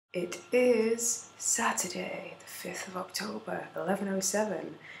It is Saturday, the 5th of October, 11:07,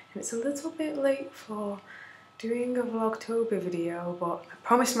 and it's a little bit late for doing a Vlogtober video, but I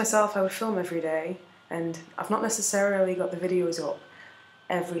promised myself I would film every day, and I've not necessarily got the videos up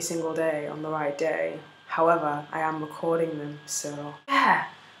every single day on the right day. However, I am recording them, so yeah.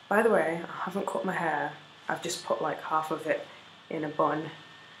 By the way, I haven't cut my hair. I've just put like half of it in a bun,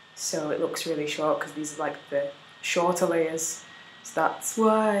 so it looks really short because these are like the shorter layers. So that's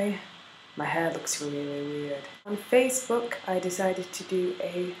why my hair looks really weird. On Facebook, I decided to do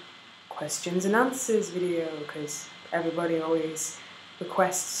a questions and answers video because everybody always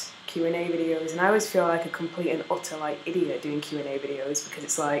requests Q&A videos, and I always feel like a complete and utter like idiot doing Q&A videos because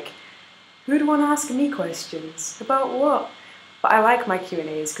it's like, who'd want to ask me questions? About what? But I like my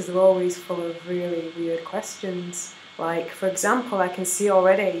Q&As because they're always full of really weird questions. Like, for example, I can see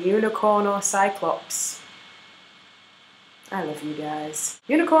already unicorn or cyclops. I love you guys.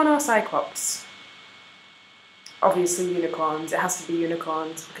 Unicorn or cyclops? Obviously unicorns. It has to be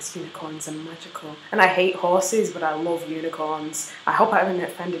unicorns because unicorns are magical. And I hate horses, but I love unicorns. I hope I haven't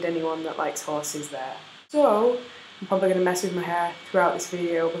offended anyone that likes horses there. So, I'm probably going to mess with my hair throughout this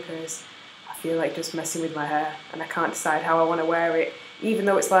video because I feel like just messing with my hair and I can't decide how I want to wear it, even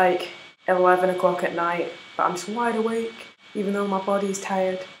though it's like 11 o'clock at night, but I'm just wide awake, even though my body's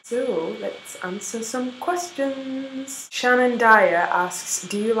tired. So, let's answer some questions. Shannon Dyer asks,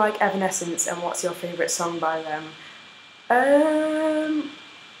 do you like Evanescence and what's your favourite song by them?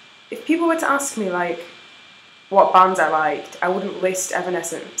 If people were to ask me like what bands I liked, I wouldn't list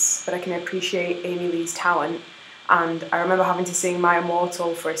Evanescence, but I can appreciate Amy Lee's talent. And I remember having to sing My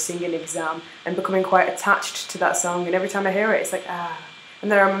Immortal for a singing exam and becoming quite attached to that song, and every time I hear it, it's like, ah. And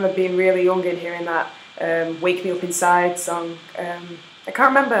then I remember being really young and hearing that Wake Me Up Inside song. I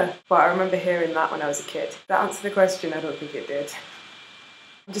can't remember, but I remember hearing that when I was a kid. That answered the question? I don't think it did.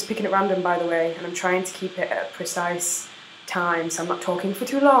 I'm just picking at random, by the way, and I'm trying to keep it at a precise time, so I'm not talking for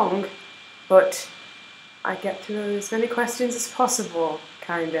too long, but I get through as many questions as possible,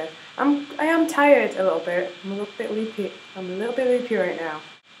 kinda. I am tired a little bit. I'm a little bit loopy right now.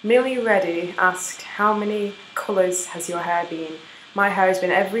 Millie Reddy asked, how many colours has your hair been? My hair has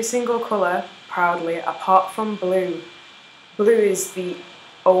been every single colour, proudly, apart from blue. Blue is the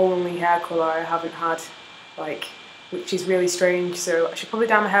only hair colour I haven't had, like, which is really strange, so I should probably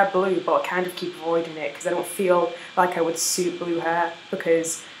dye my hair blue, but I kind of keep avoiding it because I don't feel like I would suit blue hair,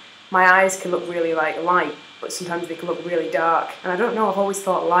 because my eyes can look really like light, but sometimes they can look really dark, and I don't know, I've always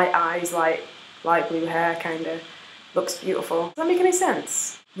thought light eyes, light blue hair kinda looks beautiful. Does that make any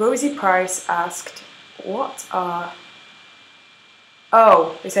sense? Rosie Price asked,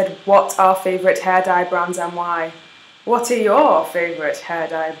 they said, what are favourite hair dye brands and why? What are your favourite hair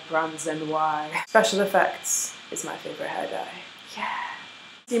dye brands and why? Special Effects is my favourite hair dye.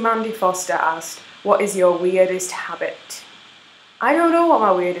 Yeah. Mandy Foster asked, what is your weirdest habit? I don't know what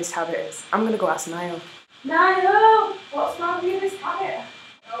my weirdest habit is. I'm gonna go ask Niall. Niall, what's my weirdest habit?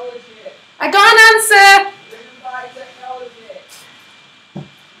 Technology. I got an answer! Driven by technology.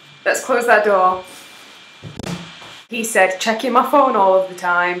 Let's close that door. He said, checking my phone all of the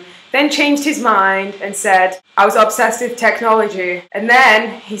time, then changed his mind and said, I was obsessed with technology. And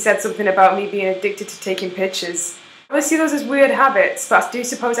then he said something about me being addicted to taking pictures. I see those as weird habits, but I do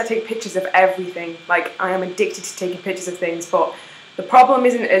suppose I take pictures of everything. Like, I am addicted to taking pictures of things, but the problem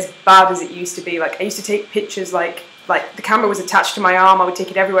isn't as bad as it used to be. Like, I used to take pictures like the camera was attached to my arm, I would take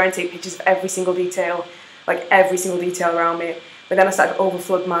it everywhere and take pictures of every single detail, like every single detail around me. But then I started to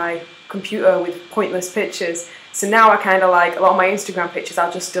overflood my computer with pointless pictures. So now I kind of like, a lot of my Instagram pictures I'll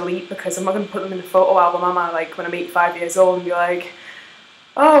just delete because I'm not going to put them in a photo album, am I? Like when I'm 85 years old and be like,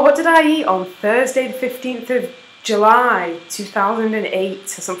 oh, what did I eat on Thursday the 15th of July 2008 or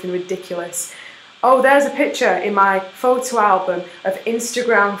something ridiculous. Oh, there's a picture in my photo album of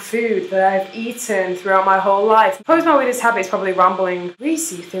Instagram food that I've eaten throughout my whole life. I suppose my weirdest habit is probably rambling.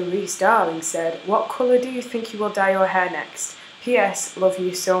 Reese Darling said, what colour do you think you will dye your hair next? P.S. Love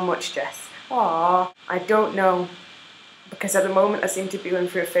you so much, Jess. Aww, I don't know, because at the moment I seem to be going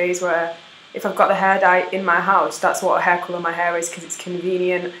through a phase where if I've got the hair dye in my house, that's what hair colour my hair is because it's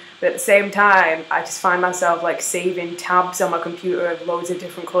convenient, but at the same time I just find myself like saving tabs on my computer of loads of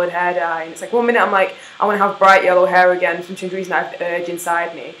different coloured hair dye, and it's like one minute I'm like, I want to have bright yellow hair again, for some reason I have the urge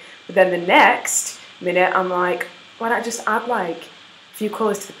inside me, but then the next minute I'm like, why not just add like a few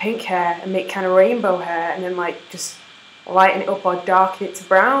colours to the pink hair and make kind of rainbow hair, and then like just lighten it up or darken it to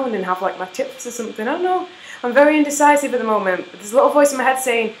brown and have like my tips or something. I don't know. I'm very indecisive at the moment, but there's a little voice in my head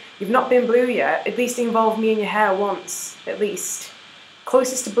saying, you've not been blue yet, at least involve me in your hair once, at least.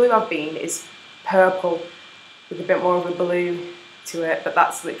 Closest to blue I've been is purple with a bit more of a blue to it, but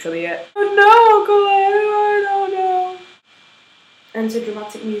that's literally it. Oh no, Uncle, oh no. Enter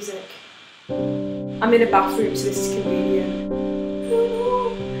dramatic music. I'm in a bathroom, so this is convenient.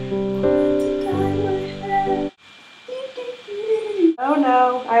 Oh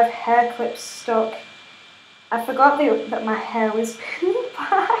no, I have hair clips stuck. I forgot that my hair was pinned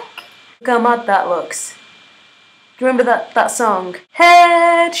back. Look how mad that looks. Do you remember that song?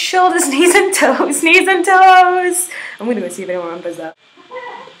 Head, shoulders, knees and toes, knees and toes. I'm gonna go see if anyone remembers that.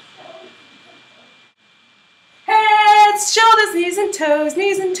 Heads, shoulders, knees and toes,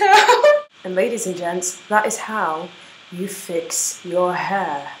 knees and toes. And ladies and gents, that is how you fix your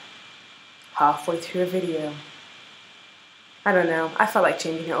hair. Halfway through a video. I don't know, I felt like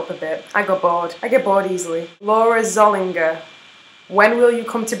changing it up a bit. I got bored. I get bored easily. Laura Zollinger. When will you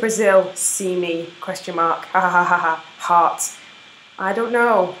come to Brazil? See me? Question mark. Ha ha ha ha. Heart. I don't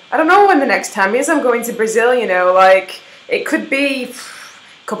know. I don't know when the next time is I'm going to Brazil, you know, like, it could be a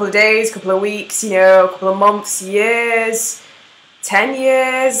couple of days, couple of weeks, you know, a couple of months, years, 10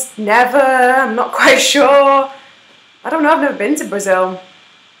 years, never, I'm not quite sure. I don't know, I've never been to Brazil.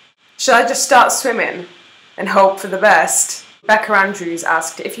 Should I just start swimming and hope for the best? Becca Andrews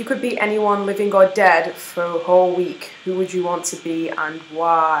asked, if you could be anyone living or dead for a whole week, who would you want to be and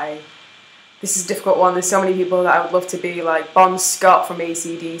why? This is a difficult one. There's so many people that I would love to be, like Bon Scott from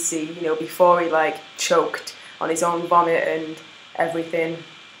AC/DC, you know, before he like choked on his own vomit and everything.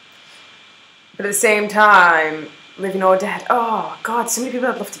 But at the same time, living or dead, oh God, so many people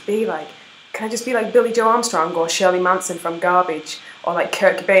I'd love to be like. Can I just be like Billy Joe Armstrong or Shirley Manson from Garbage? Or like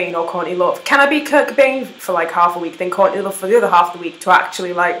Kurt Cobain or Courtney Love? Can I be Kurt Cobain for like half a week, then Courtney Love for the other half of the week to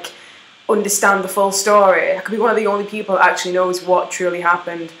actually like understand the full story? I could be one of the only people that actually knows what truly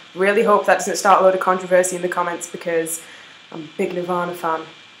happened. Really hope that doesn't start a load of controversy in the comments because I'm a big Nirvana fan.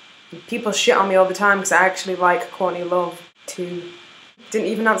 And people shit on me all the time because I actually like Courtney Love too. Didn't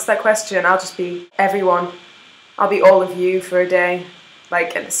even answer that question. I'll just be everyone. I'll be all of you for a day.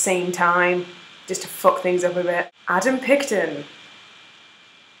 Like at the same time, just to fuck things up a bit. Adam Picton.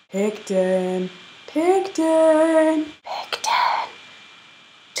 Picton. Picton. Picton.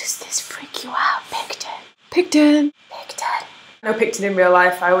 Does this freak you out, Picton? Picton. Picton. I know Picton in real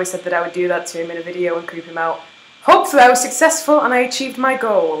life. I always said that I would do that to him in a video and creep him out. Hopefully I was successful and I achieved my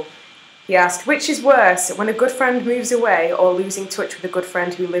goal. He asked, which is worse, when a good friend moves away or losing touch with a good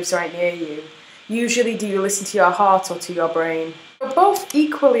friend who lives right near you? Usually do you listen to your heart or to your brain? They're both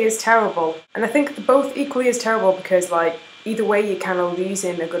equally as terrible. And I think they're both equally as terrible because like, either way you're kind of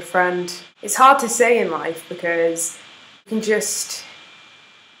losing a good friend. It's hard to say in life because you can just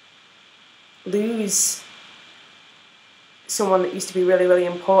lose someone that used to be really, really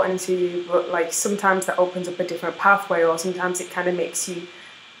important to you, but like sometimes that opens up a different pathway or sometimes it kind of makes you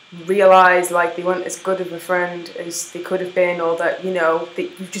realise like they weren't as good of a friend as they could have been or that, you know, that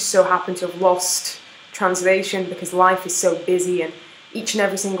you just so happen to have lost translation because life is so busy and each and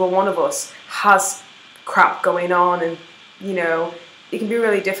every single one of us has crap going on and, you know, it can be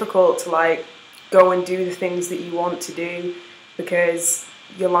really difficult to like go and do the things that you want to do because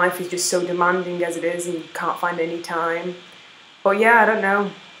your life is just so demanding as it is and you can't find any time. But yeah, I don't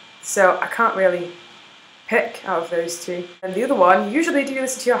know. So I can't really pick out of those two. And the other one, usually do you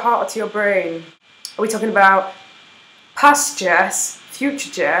listen to your heart or to your brain? Are we talking about past Jess,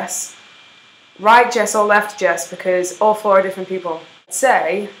 future Jess, right Jess or left Jess? Because all four are different people. I'd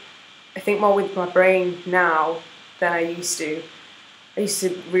say I think more with my brain now than I used to. I used to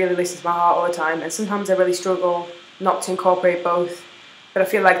really listen to my heart all the time and sometimes I really struggle not to incorporate both. But I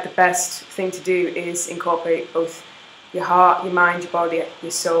feel like the best thing to do is incorporate both your heart, your mind, your body,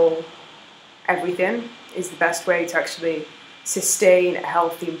 your soul, everything is the best way to actually sustain a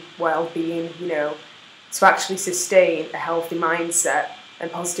healthy well-being, you know. To actually sustain a healthy mindset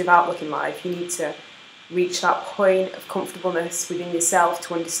and positive outlook in life, you need to reach that point of comfortableness within yourself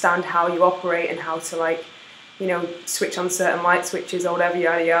to understand how you operate and how to like, you know, switch on certain light switches or whatever,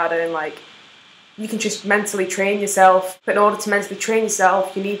 yada yada, and like you can just mentally train yourself. But in order to mentally train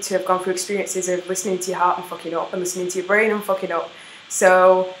yourself, you need to have gone through experiences of listening to your heart and fucking up and listening to your brain and fucking up.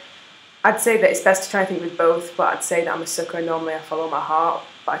 So I'd say that it's best to try and think with both, but I'd say that I'm a sucker and normally I follow my heart,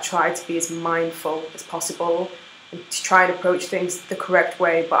 but I try to be as mindful as possible and to try and approach things the correct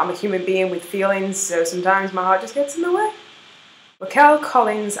way. But I'm a human being with feelings, so sometimes my heart just gets in the way. Raquel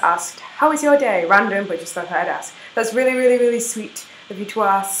Collins asked, how is your day? Random, but just thought I'd ask. That's really, really, really sweet of you to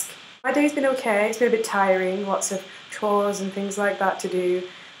ask. My day's been okay, it's been a bit tiring, lots of chores and things like that to do.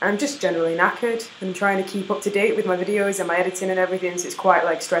 I'm just generally knackered and trying to keep up to date with my videos and my editing and everything, so it's quite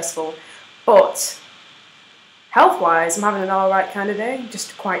like stressful. But health-wise, I'm having an alright kind of day,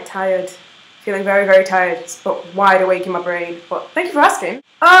 just quite tired. Feeling very, very tired, but wide awake in my brain. But thank you for asking.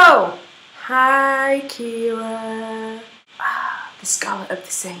 Oh! Hi, Kira. The Scarlet of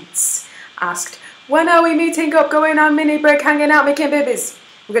the Saints asked, when are we meeting up, going on mini break, hanging out, making babies?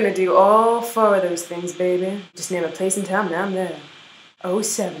 We're gonna do all 4 of those things, baby. Just name a place and time and I'm there.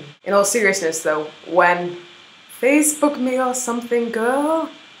 07. In all seriousness though, when? Facebook me or something, girl?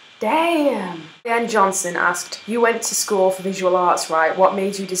 Damn. Dan Johnson asked, you went to school for visual arts, right? What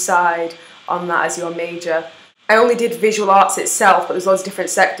made you decide on that as your major? I only did visual arts itself, but there's loads of different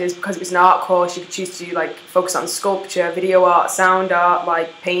sectors because it was an art course. You could choose to like focus on sculpture, video art, sound art,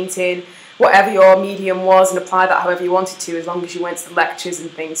 like painting, whatever your medium was, and apply that however you wanted to, as long as you went to the lectures and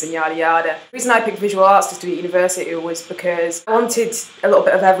things and yada yada. The reason I picked visual arts to study at university was because I wanted a little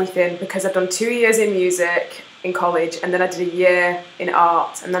bit of everything, because I'd done 2 years in music in college and then I did a year in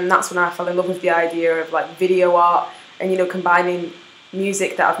art, and then that's when I fell in love with the idea of like video art and, you know, combining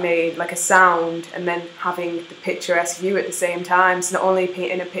music that I've made, like a sound, and then having the picturesque view at the same time. So not only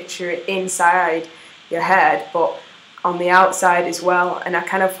painting a picture inside your head, but on the outside as well. And I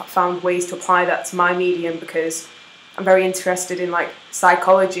kind of found ways to apply that to my medium because I'm very interested in like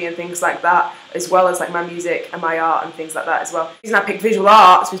psychology and things like that, as well as like my music and my art and things like that as well. The reason I picked visual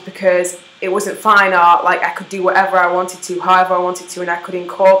arts was because it wasn't fine art, like I could do whatever I wanted to, however I wanted to, and I could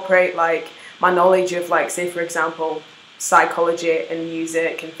incorporate like my knowledge of like, say for example, psychology and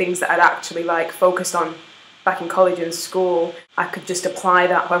music and things that I'd actually like focused on back in college and school. I could just apply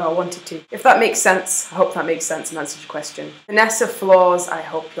that however I wanted to. If that makes sense, I hope that makes sense and answers your question. Vanessa Flaws, I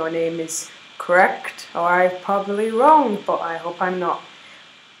hope your name is correct, or I'm probably wrong, but I hope I'm not.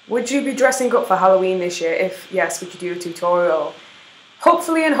 Would you be dressing up for Halloween this year? If yes, would you do a tutorial?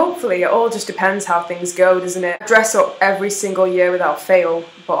 Hopefully and hopefully, it all just depends how things go, doesn't it? I dress up every single year without fail,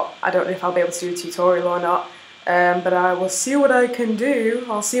 but I don't know if I'll be able to do a tutorial or not. But I will see what I can do.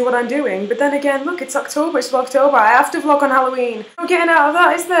 I'll see what I'm doing. But then again, look, it's October, it's Vlogtober. I have to vlog on Halloween. No getting out of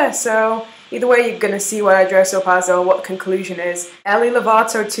that, is there? So either way, you're gonna see what I dress up as or what the conclusion is. Ellie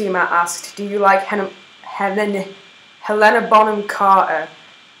Lovato Tuma asked, do you like Helena Bonham Carter?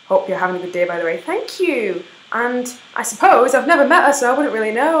 Hope you're having a good day, by the way. Thank you. And I suppose I've never met her, so I wouldn't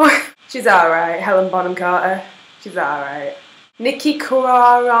really know. She's alright, Helen Bonham Carter. She's alright. Nikki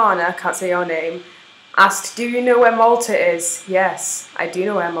Kurarana, can't say your name, asked, do you know where Malta is? Yes, I do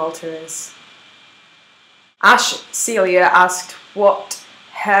know where Malta is. Ash Celia asked, what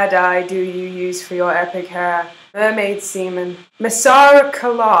hair dye do you use for your epic hair? Mermaid Seaman. Masara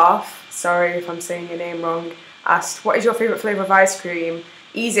Kalaf, sorry if I'm saying your name wrong, asked, what is your favourite flavour of ice cream?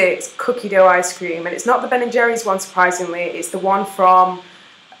 Easy, it's cookie dough ice cream, and it's not the Ben & Jerry's one, surprisingly, it's the one from,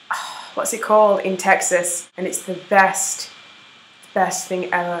 what's it called, in Texas, and it's the best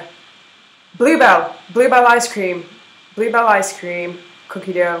thing ever. Bluebell ice cream,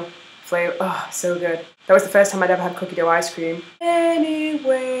 cookie dough flavour, oh, so good. That was the first time I'd ever had cookie dough ice cream.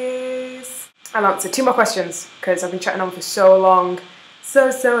 Anyways, I'll answer 2 more questions, because I've been chatting on for so long. So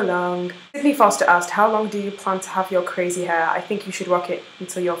long. Sydney Foster asked, how long do you plan to have your crazy hair? I think you should rock it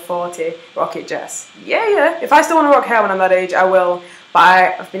until you're 40. Rock it, Jess. Yeah. If I still want to rock hair when I'm that age, I will.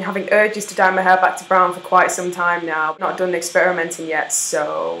 But I've been having urges to dye my hair back to brown for quite some time now. Not done experimenting yet,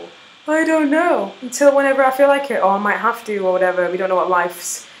 so I don't know. Until whenever I feel like it, or I might have to, or whatever. We don't know what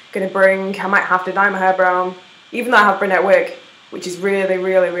life's gonna bring. I might have to dye my hair brown. Even though I have a brunette wig, which is really,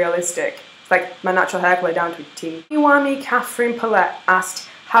 really realistic. Like my natural hair colour down to a T. Iwami Catherine Paulette asked,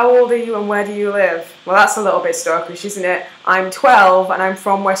 how old are you and where do you live? Well, that's a little bit stalkerish, isn't it? I'm 12 and I'm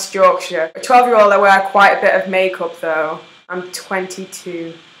from West Yorkshire. A 12-year-old, I wear quite a bit of makeup though. I'm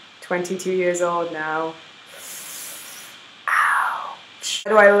 22 years old now. Ouch.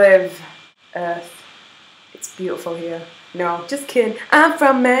 Where do I live? Earth. It's beautiful here. No, just kidding. I'm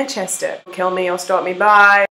from Manchester. Kill me or stalk me, bye.